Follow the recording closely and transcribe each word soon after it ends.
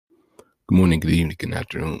Good morning, good evening, good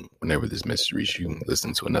afternoon. Whenever this message reaches you,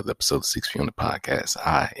 listen to another episode of 6 p.m. on the podcast.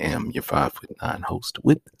 I am your 5'9" host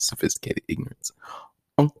with sophisticated ignorance,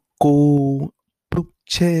 Uncle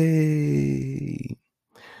Poochie.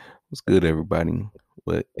 What's good, everybody?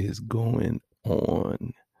 What is going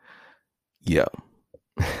on? Yeah.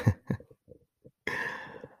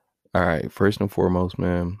 All right. First and foremost,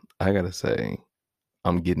 man, I gotta say,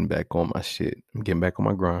 I'm getting back on my shit. I'm getting back on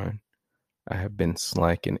my grind. I have been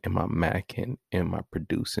slacking in my macking and my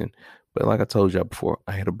producing. But like I told y'all before,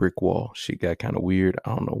 I hit a brick wall. Shit got kind of weird. I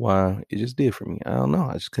don't know why. It just did for me. I don't know.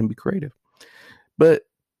 I just couldn't be creative. But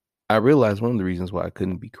I realized one of the reasons why I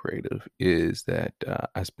couldn't be creative is that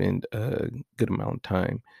I spend a good amount of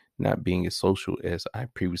time not being as social as I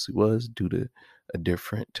previously was due to a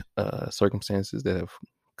different circumstances that have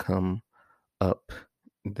come up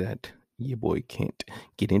that your boy can't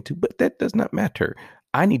get into, but that does not matter.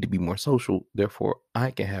 I need to be more social, therefore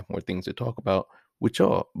I can have more things to talk about with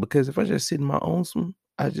y'all. Because if I just sit in my lonesome,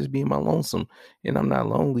 I just be in my lonesome, and I'm not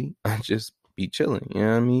lonely. I just be chilling. You know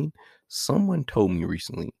what I mean? Someone told me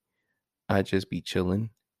recently, I just be chilling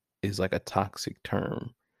is like a toxic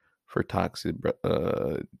term for toxic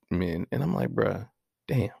men, and I'm like, bruh,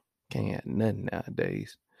 damn, can't have nothing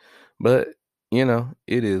nowadays. But it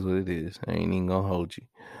is what it is. I ain't even gonna hold you.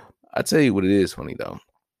 I tell you what it is funny though.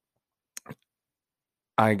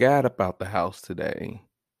 I got up out the house today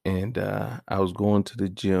and I was going to the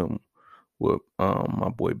gym with my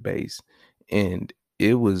boy Bass, and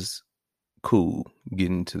it was cool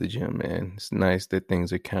getting to the gym, man. It's nice that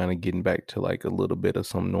things are kind of getting back to like a little bit of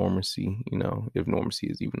some normalcy, if normalcy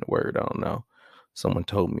is even a word, I don't know. Someone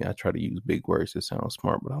told me I try to use big words that sound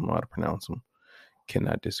smart, but I don't know how to pronounce them.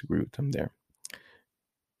 Cannot disagree with them there.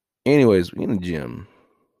 Anyways, we in the gym,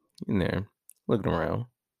 in there, looking around,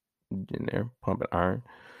 in there, pumping iron.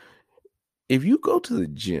 If you go to the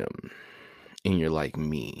gym and you're like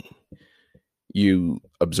me, you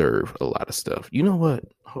observe a lot of stuff. You know what?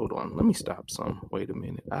 Hold on. Let me stop some. Wait a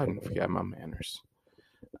minute. I didn't forget my manners.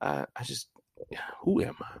 Who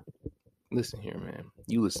am I? Listen here, man.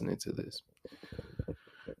 You listening to this.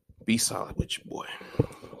 Be solid with your boy.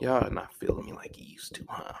 Y'all are not feeling me like you used to,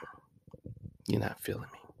 huh? You're not feeling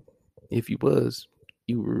me. If you was,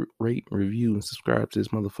 you rate, review, and subscribe to this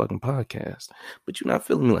motherfucking podcast. But you're not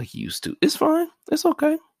feeling me like you used to. It's fine. It's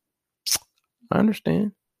okay. I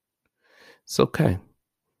understand. It's okay.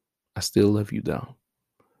 I still love you though.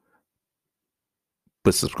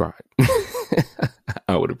 But subscribe.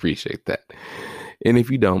 I would appreciate that. And if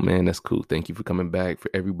you don't, man, that's cool. Thank you for coming back.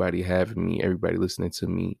 For everybody having me, everybody listening to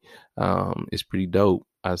me. It's pretty dope.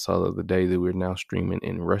 I saw the other day that we're now streaming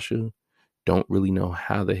in Russia. Don't really know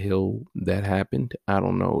how the hell that happened. I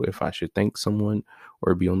don't know if I should thank someone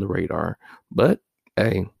or be on the radar. But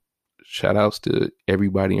hey, shout outs to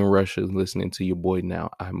everybody in Russia listening to your boy now.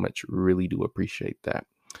 I really do appreciate that.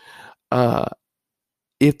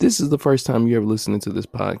 If this is the first time you ever listening to this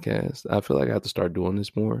podcast, I feel like I have to start doing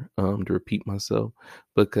this more to repeat myself,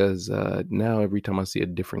 because now every time I see a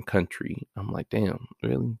different country, I'm like, damn,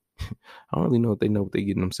 really? I don't really know if they know what they're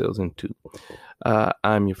getting themselves into.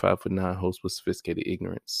 I'm your 5'9" host with sophisticated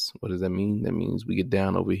ignorance. What does that mean? That means we get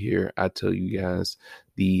down over here. I tell you guys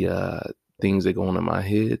the things that go on in my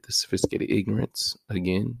head, the sophisticated ignorance.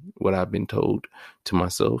 Again, what I've been told to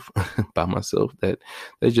myself by myself, that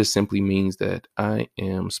just simply means that I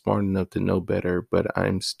am smart enough to know better, but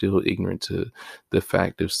I'm still ignorant to the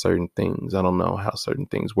fact of certain things. I don't know how certain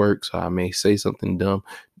things work, so I may say something dumb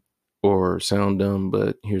or sound dumb,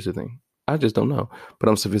 but here's the thing. I just don't know, but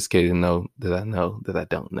I'm sophisticated to know that I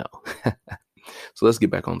don't know. So let's get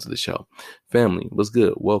back onto the show. Family, what's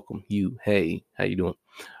good? Welcome. Hey, how you doing?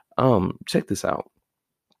 Check this out.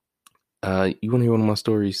 You want to hear one of my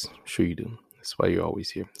stories? Sure you do. That's why you're always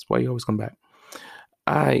here. That's why you always come back.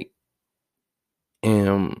 I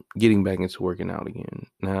am getting back into working out again.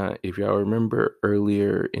 Now, if y'all remember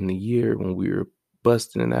earlier in the year when we were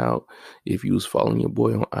busting it out, if you was following your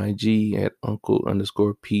boy on IG at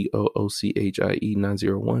uncle_POOCHIE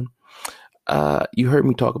 901, you heard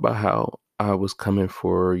me talk about how I was coming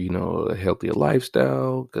for, a healthier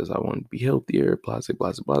lifestyle because I wanted to be healthier, blah,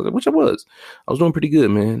 blah, blah, which I was. I was doing pretty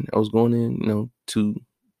good, man. I was going in, two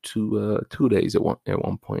days at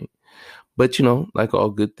one point. But, like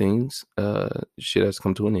all good things, shit has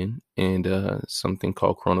come to an end, and something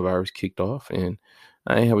called coronavirus kicked off, and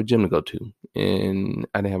I didn't have a gym to go to. And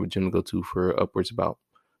I didn't have a gym to go to for upwards about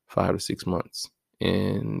 5 to 6 months.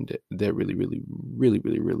 And that really, really, really,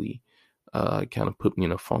 really, really kind of put me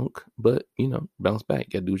in a funk. But, bounce back.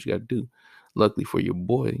 Got to do what you got to do. Luckily for your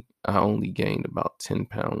boy, I only gained about 10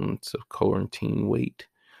 pounds of quarantine weight.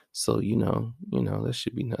 So, that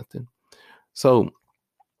should be nothing. So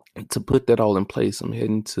to put that all in place, I'm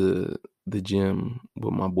heading to the gym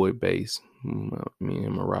with my boy Bass. Me and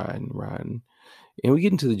him are riding. And we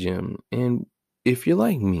get into the gym. And if you're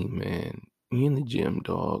like me, man, you in the gym,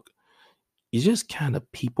 dog, you just kind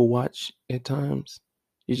of people watch at times.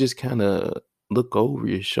 You just kind of look over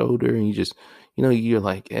your shoulder and you just, you're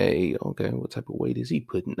like, hey, okay, what type of weight is he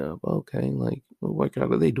putting up? Okay, like what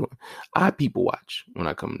workout are they doing? I people watch when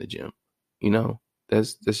I come in the gym. You know,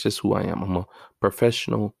 that's just who I am. I'm a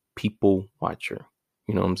professional people watcher.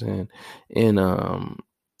 You know what I'm saying? And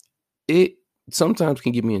it sometimes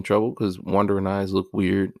can get me in trouble because wandering eyes look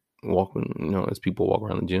weird walking, as people walk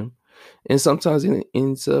around the gym. And sometimes it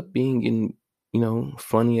ends up being in,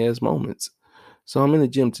 funny ass moments. So I'm in the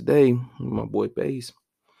gym today with my boy Bass,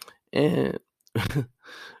 and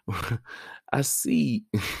I see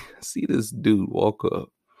I see this dude walk up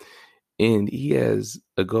and he has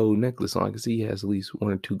a gold necklace on. I can see he has at least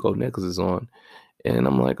one or two gold necklaces on. And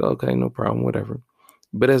I'm like, okay, no problem, whatever.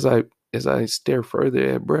 But as I stare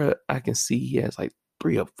further at bruh, I can see he has like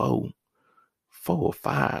four or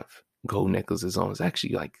five gold necklaces on. It's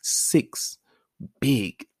actually like six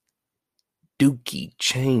big dookie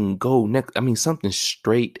chain gold necklace. I mean, something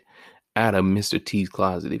straight out of Mr. T's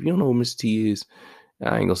closet. If you don't know who Mr. T is,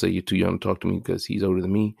 I ain't gonna say you're too young to talk to me because he's older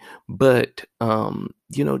than me. But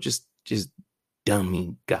just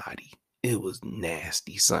dummy Gotti. It was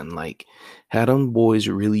nasty, son. Like, how them boys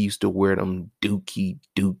really used to wear them dookie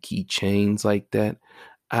chains like that.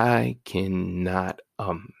 I cannot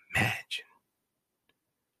imagine.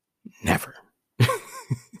 Never.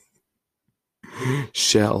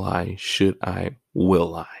 Shall I, should I,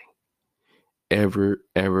 will I ever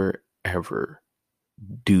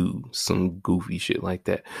do some goofy shit like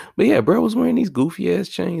that? But yeah, bro was wearing these goofy ass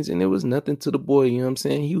chains and there was nothing to the boy, you know what I'm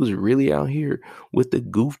saying? He was really out here with the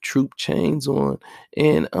Goof Troop chains on.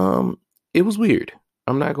 And it was weird.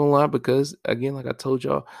 I'm not gonna lie, because again, like I told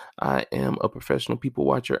y'all, I am a professional people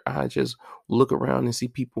watcher. I just look around and see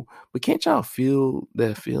people. But can't y'all feel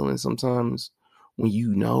that feeling sometimes when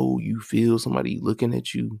you feel somebody looking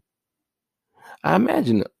at you? I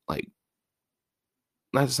imagine, like,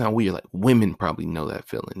 not to sound weird, like women probably know that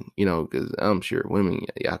feeling, because I'm sure women,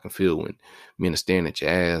 y'all can feel when men are staring at your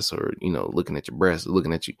ass or, looking at your breasts or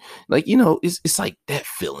looking at you. Like, it's like that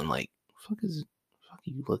feeling, like, fuck are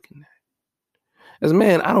you looking at? As a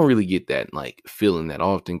man, I don't really get that, like, feeling that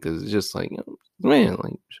often because it's just like, man,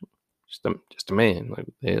 like, just a man. Like,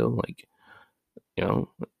 hell, like, you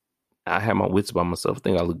know, I have my wits about myself. I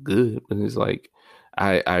think I look good, but it's like,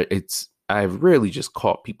 I've rarely just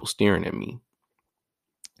caught people staring at me.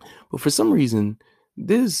 But for some reason,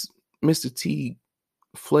 this Mr. T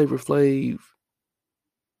Flavor Flav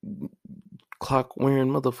clock wearing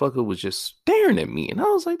motherfucker was just staring at me. And I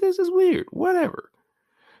was like, this is weird. Whatever.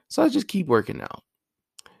 So I just keep working out.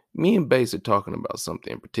 Me and Bass are talking about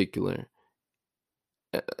something in particular.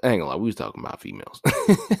 I ain't gonna lie, we was talking about females.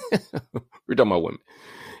 We're talking about women.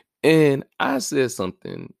 And I said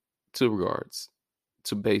something to regards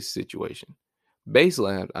to Bass' situation. Bass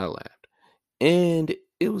laughed, I laughed. And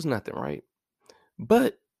it was nothing, right?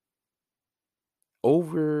 But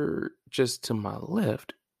over just to my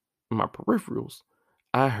left, my peripherals,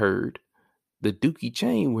 I heard the Dookie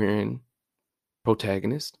chain wearing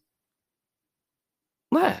protagonist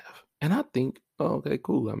laugh. And I think, oh, okay,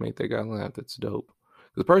 cool. I made that guy laugh. That's dope.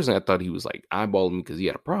 Because personally, I thought he was like eyeballing me because he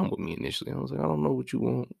had a problem with me initially. I was like, I don't know what you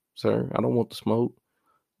want, sir. I don't want the smoke.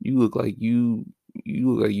 You look like you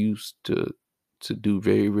look like you used to do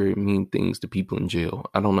very, very mean things to people in jail.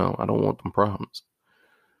 I don't know. I don't want them problems.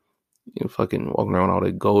 Fucking walking around with all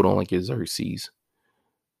that gold on like your Xerxes.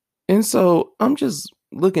 And so I'm just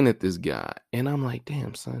looking at this guy and I'm like,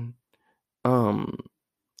 damn, son. All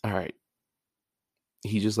right.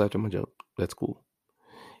 He just laughed at my joke. That's cool.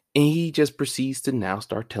 And he just proceeds to now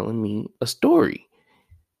start telling me a story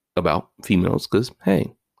about females because,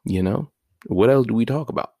 hey, what else do we talk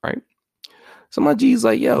about, right? So my G's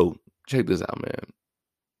like, yo, check this out, man.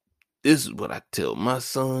 This is what I tell my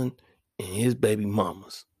son and his baby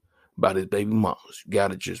mamas about his baby mamas. You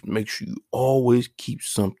gotta just make sure you always keep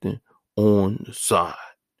something on the side.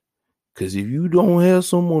 Because if you don't have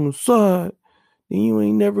something on the side, then you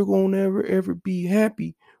ain't never gonna ever be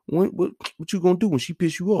happy. What you gonna do when she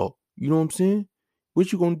piss you off? You know what I'm saying?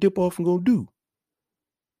 What you gonna dip off and go do?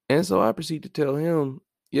 And so I proceed to tell him,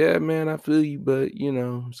 yeah, man, I feel you, but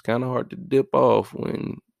it's kind of hard to dip off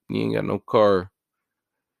when you ain't got no car.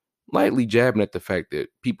 Lightly jabbing at the fact that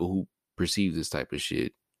people who perceive this type of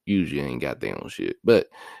shit usually ain't got their own shit. But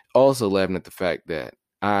also laughing at the fact that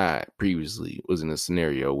I previously was in a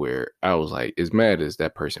scenario where I was like, as mad as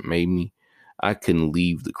that person made me, I couldn't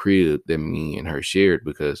leave the crib that me and her shared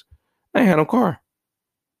because I ain't had no car.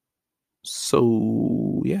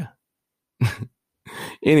 So yeah.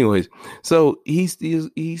 Anyways, so he's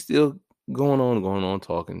still going on,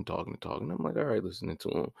 talking. I'm like, all right, listening to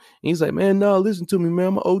him. And he's like, man, no, listen to me, man.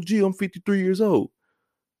 I'm an OG. I'm 53 years old.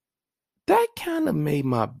 That kind of made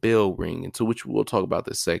my bell ring, into which we'll talk about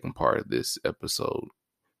the second part of this episode,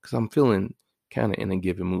 because I'm feeling kind of in a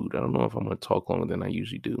given mood. I don't know if I'm going to talk longer than I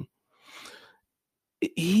usually do.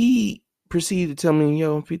 He proceeded to tell me,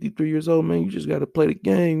 yo, I'm 53 years old, man. You just got to play the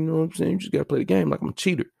game. You know what I'm saying? You just got to play the game like I'm a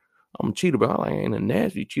cheater. I'm a cheater, but I ain't a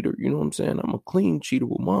nasty cheater. You know what I'm saying? I'm a clean cheater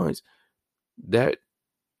with mines. That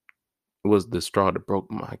was the straw that broke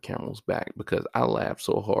my camel's back, because I laughed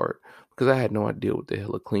so hard because I had no idea what the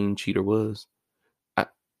hell a clean cheater was.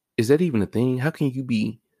 Is that even a thing? How can you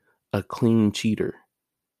be a clean cheater?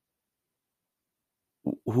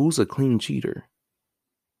 Who's a clean cheater?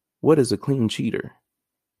 What is a clean cheater?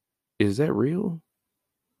 Is that real?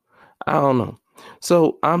 I don't know.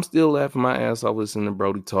 So I'm still laughing my ass off listening to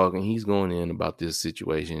Brody talking. He's going in about this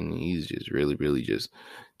situation. He's just really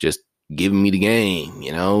just giving me the game,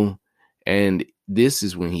 you know? And this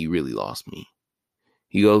is when he really lost me.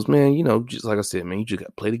 He goes, man, you know, just like I said, man, you just got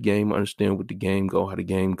to play the game, understand what the game go, how the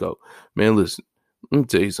game go. Man, listen, let me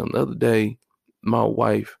tell you something. The other day, my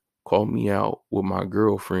wife called me out with my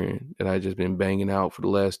girlfriend that I just been banging out for the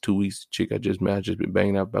last 2 weeks. The chick I just met, I just been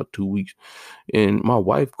banging out about 2 weeks. And my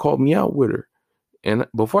wife called me out with her. And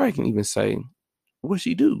before I can even say, what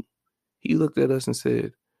she do? He looked at us and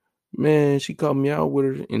said, man, she called me out with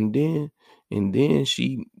her. And then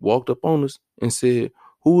she walked up on us and said,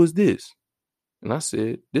 who is this? And I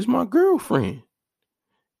said, this is my girlfriend.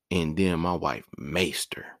 And then my wife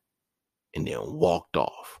maced her and then walked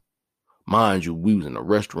off. Mind you, we was in a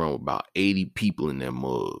restaurant with about 80 people in that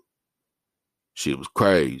mug. Shit was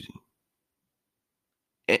crazy.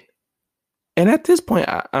 And at this point,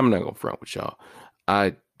 I'm not going to front with y'all.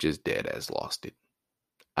 I just dead ass lost it.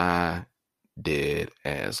 I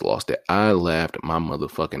laughed my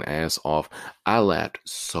motherfucking ass off. I laughed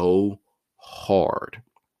so hard.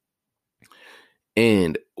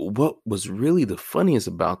 And what was really the funniest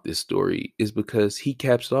about this story is because he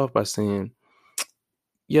caps it off by saying,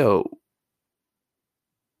 yo,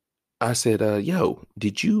 I said, yo,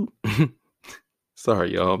 did you?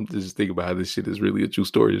 Sorry, y'all. I'm just thinking about how this shit is really a true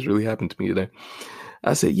story. It's really happened to me today.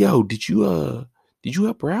 I said, yo, did you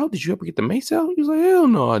help her out? Did you help her get the mace out? He was like, hell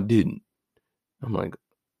no, I didn't. I'm like,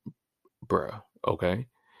 bruh, okay.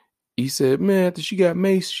 He said, man, after she got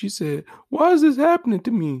mace, she said, why is this happening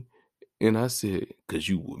to me? And I said, because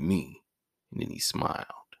you were me. And then he smiled.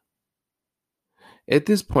 At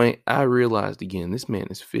this point, I realized again, this man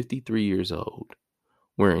is 53 years old,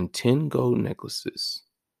 wearing 10 gold necklaces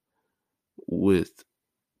with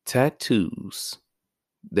tattoos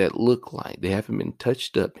that look like they haven't been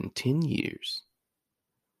touched up in 10 years,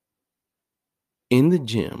 in the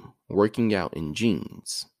gym, working out in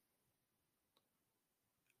jeans.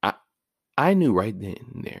 I knew right then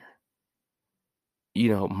and there, you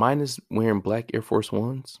know, minus wearing black Air Force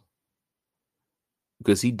Ones,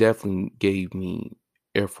 because he definitely gave me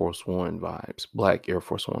Air Force One vibes, black Air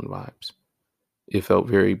Force One vibes. It felt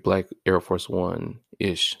very black Air Force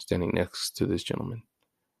One-ish standing next to this gentleman.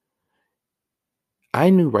 I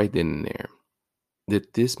knew right then and there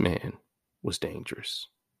that this man was dangerous.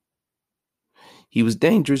 He was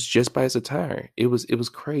dangerous just by his attire. It was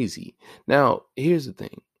crazy. Now, here's the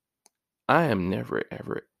thing. I am never,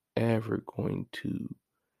 ever going to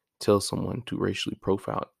tell someone to racially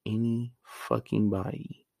profile any fucking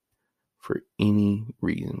body for any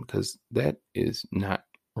reason, because that is not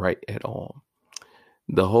right at all.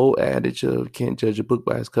 The whole adage of can't judge a book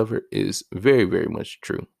by its cover is very, very much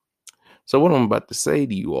true. So what I'm about to say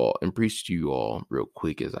to you all and preach to you all real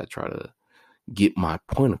quick as I try to get my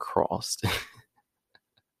point across.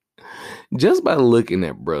 Just by looking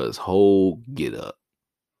at bruh's whole get up,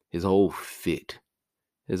 his whole fit,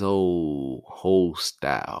 his whole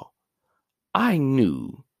style, I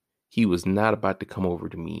knew he was not about to come over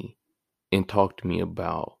to me and talk to me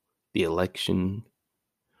about the election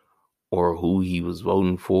or who he was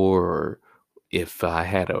voting for, or if I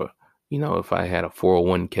had a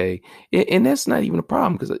 401k. And that's not even a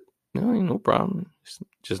problem, because no, ain't no problem. It's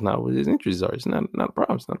just not what his interests are. It's not a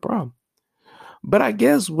problem. It's not a problem. But I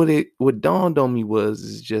guess what dawned on me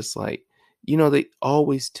is just like, you know, they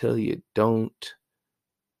always tell you don't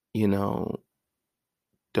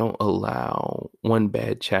allow one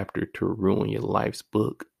bad chapter to ruin your life's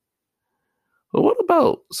book. But what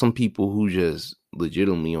about some people who just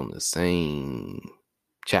legitimately on the same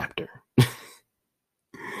chapter?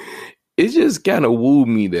 it just kind of wooed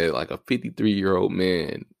me that like a 53-year-old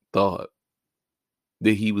man thought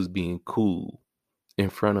that he was being cool in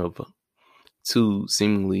front of two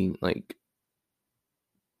seemingly like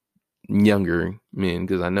younger men,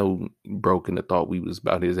 because I know broken the thought we was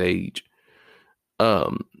about his age.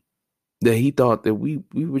 Um, that he thought that we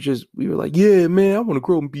were like, yeah, man, I want to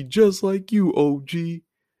grow up and be just like you, OG.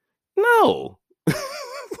 No.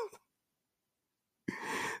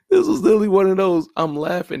 This was literally one of those I'm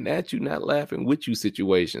laughing at you, not laughing with you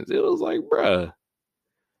situations. It was like, bruh,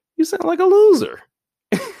 you sound like a loser.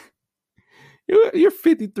 You're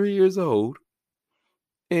 53 years old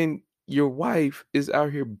and your wife is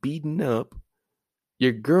out here beating up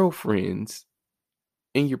your girlfriends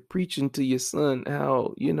and you're preaching to your son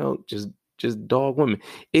how, just dog women.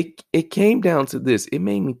 It came down to this. It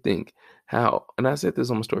made me think how, and I said this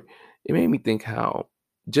on my story, it made me think how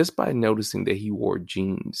just by noticing that he wore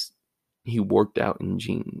jeans, he worked out in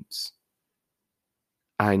jeans,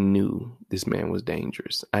 I knew this man was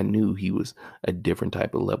dangerous. I knew he was a different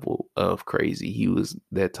type of level of crazy. He was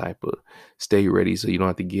that type of stay ready so you don't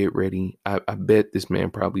have to get ready. I bet this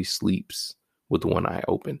man probably sleeps with one eye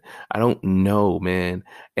open. I don't know, man.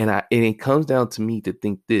 And it comes down to me to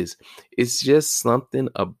think this. It's just something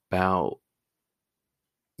about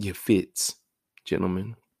your fits,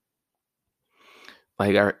 gentlemen.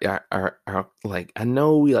 Like our like I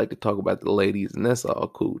know we like to talk about the ladies and that's all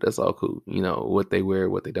cool. That's all cool. You know, what they wear,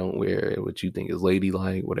 what they don't wear, what you think is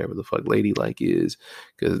ladylike, whatever the fuck ladylike is,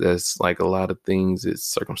 because that's like a lot of things, it's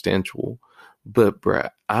circumstantial. But bruh,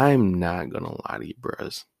 I'm not gonna lie to you,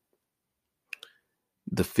 bruhs.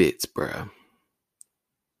 The fits, bruh.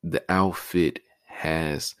 The outfit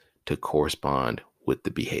has to correspond with the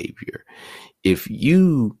behavior. If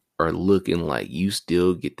you are looking like you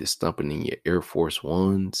still get this stumping in your Air Force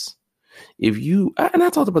Ones, if you, and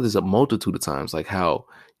I talked about this a multitude of times, like how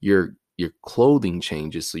your clothing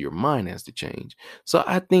changes, so your mind has to change. So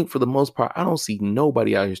I think for the most part, I don't see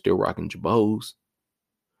nobody out here still rocking Jabos.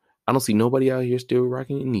 I don't see nobody out here still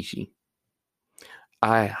rocking Nishi.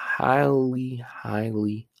 I highly,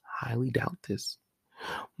 highly, highly doubt this.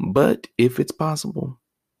 But if it's possible,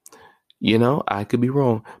 I could be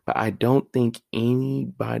wrong, but I don't think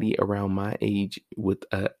anybody around my age with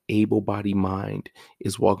a able-bodied mind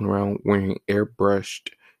is walking around wearing airbrushed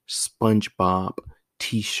SpongeBob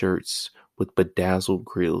t-shirts with bedazzled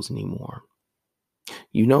grills anymore.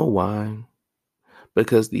 You know why?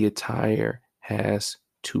 Because the attire has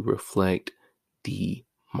to reflect the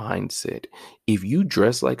mindset. If you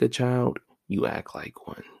dress like a child, you act like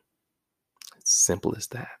one. Simple as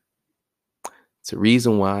that. It's a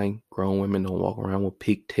reason why grown women don't walk around with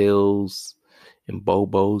pigtails and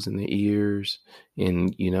bobos in their ears.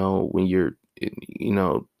 And, when you're,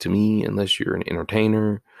 to me, unless you're an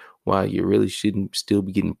entertainer, why you really shouldn't still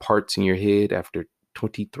be getting parts in your head after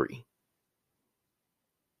 23.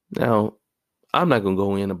 Now, I'm not going to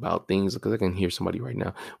go in about things because I can hear somebody right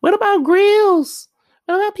now. What about grills?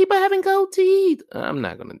 What about people having gold teeth? I'm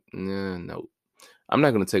not going to, no. I'm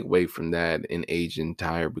not going to take away from that in Asian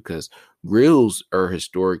attire because grills are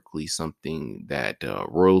historically something that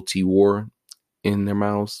royalty wore in their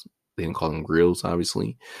mouths. They didn't call them grills,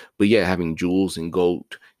 obviously. But yeah, having jewels and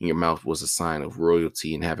gold in your mouth was a sign of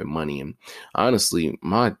royalty and having money. And honestly,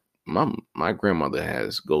 my grandmother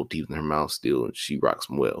has gold teeth in her mouth still, and she rocks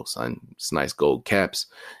them well. So it's nice gold caps.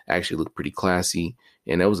 Actually look pretty classy.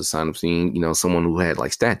 And that was a sign of seeing, someone who had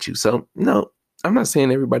like statues. So, I'm not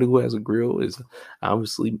saying everybody who has a grill is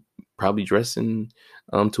obviously probably dressing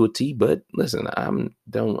to a T, but listen, I'm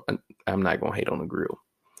not gonna hate on a grill.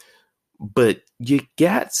 But you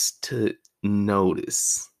got to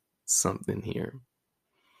notice something here.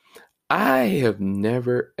 I have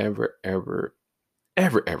never, ever, ever,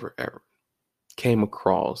 ever, ever, ever came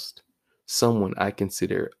across someone I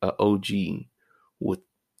consider a OG with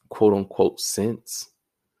quote unquote sense.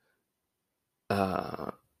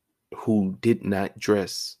 Who did not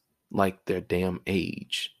dress like their damn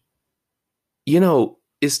age.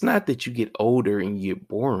 It's not that you get older and you get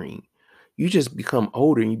boring. You just become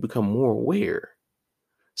older and you become more aware.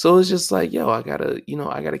 So it's just like, I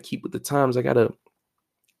gotta keep with the times. I gotta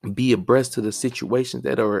be abreast to the situations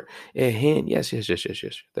that are at hand. Yes, yes, yes, yes,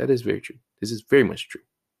 yes. That is very true. This is very much true.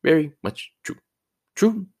 Very much true.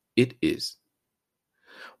 True, it is.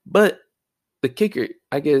 But the kicker,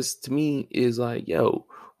 I guess, to me is like,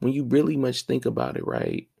 when you really much think about it,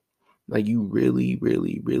 right? Like you really,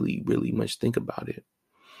 really, really, really much think about it.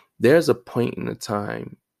 There's a point in the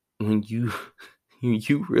time when you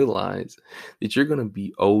you realize that you're gonna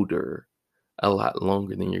be older a lot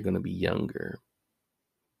longer than you're gonna be younger.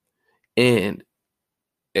 And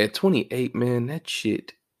at 28, man, that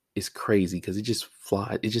shit is crazy because it just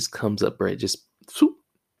flies. It just comes up, bro. It just swoop,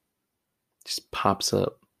 just pops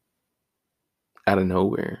up out of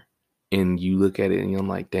nowhere. And you look at it and you're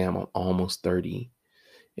like, damn, I'm almost 30.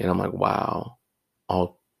 And I'm like, wow,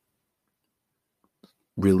 I'll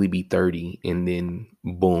really be 30. And then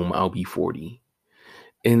boom, I'll be 40.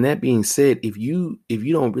 And that being said, if you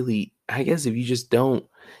don't really, I guess if you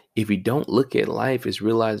don't look at life as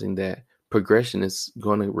realizing that progression is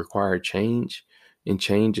going to require change, and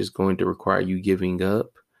change is going to require you giving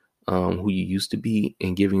up who you used to be,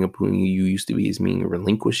 and giving up who you used to be is meaning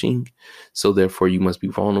relinquishing. So therefore you must be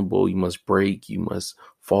vulnerable, you must break, you must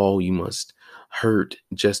fall, you must hurt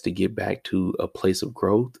just to get back to a place of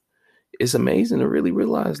growth. It's amazing to really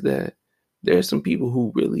realize that there's some people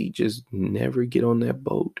who really just never get on that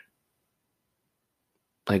boat.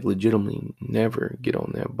 Like legitimately never get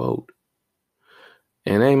on that boat.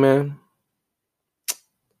 And hey man,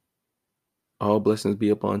 all blessings be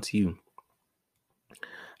upon to you.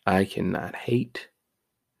 I cannot hate,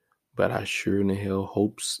 but I sure in the hell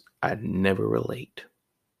hopes I never relate.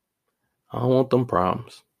 I don't want them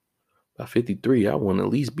problems. By 53, I want to at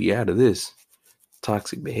least be out of this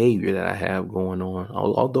toxic behavior that I have going on.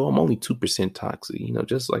 Although I'm only 2% toxic,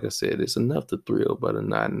 just like I said, it's enough to thrill, but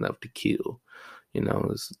not enough to kill.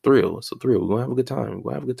 It's a thrill. It's a thrill. We're going to have a good time.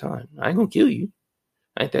 We're going to have a good time. I ain't going to kill you.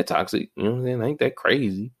 I ain't that toxic. You know what I'm saying? I ain't that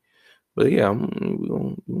crazy. But yeah,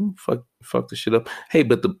 we're gonna fuck the shit up. Hey,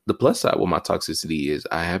 but the plus side with my toxicity is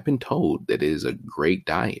I have been told that it is a great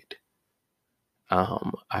diet.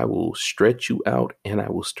 I will stretch you out and I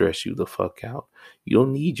will stress you the fuck out. You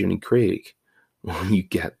don't need Jenny Craig when you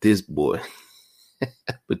got this boy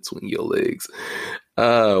between your legs.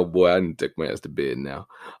 Oh boy, I need to take my ass to bed now.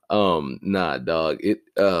 Nah, dog.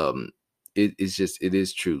 It's just, it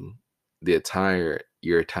is true.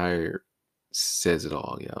 Your attire says it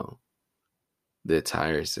all, yo. The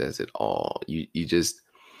attire says it all. You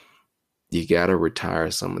gotta retire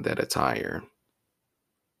some of that attire.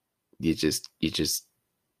 It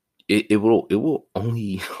will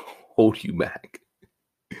only hold you back.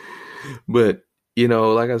 But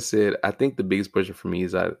like I said, I think the biggest pressure for me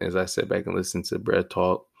is, as I sat back and listened to Brett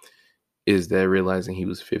talk, is that realizing he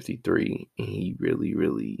was 53 and he really,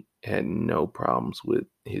 really had no problems with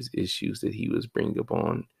his issues that he was bringing up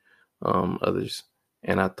on others.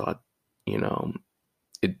 And I thought,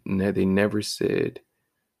 they never said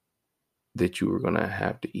that you were going to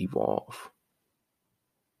have to evolve.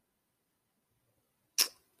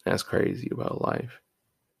 That's crazy about life.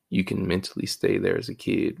 You can mentally stay there as a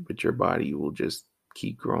kid, but your body will just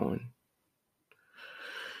keep growing.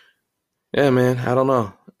 Yeah, man, I don't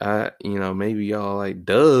know. Maybe y'all like,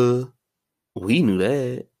 duh, we knew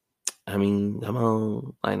that. I mean, come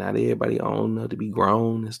on. Like, not everybody old enough to be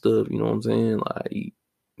grown and stuff. You know what I'm saying? Like,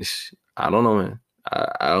 I don't know, man.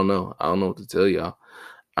 I don't know. I don't know what to tell y'all.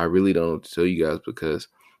 I really don't know what to tell you guys, because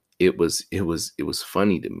it was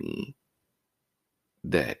funny to me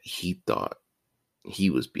that he thought he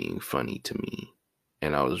was being funny to me,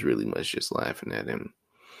 and I was really much just laughing at him.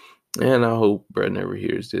 And I hope bruh never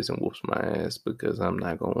hears this and whoops my ass, because I'm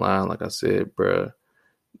not gonna lie. Like I said, bruh,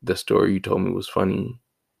 the story you told me was funny.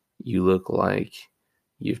 You look like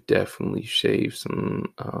you've definitely shaved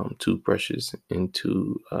some toothbrushes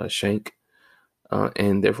into shank.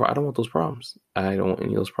 And therefore, I don't want those problems. I don't want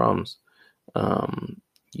any of those problems.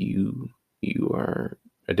 You are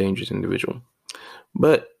a dangerous individual.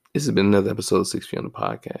 But this has been another episode of 6 p.m. on the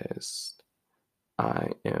podcast. I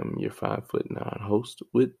am your 5'9" host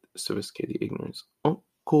with sophisticated ignorance,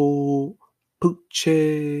 Uncle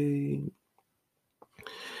Poochie.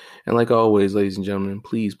 And like always, ladies and gentlemen,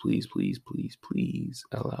 please, please, please, please, please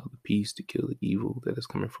allow the peace to kill the evil that is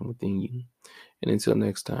coming from within you. And until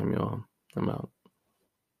next time, y'all, I'm out.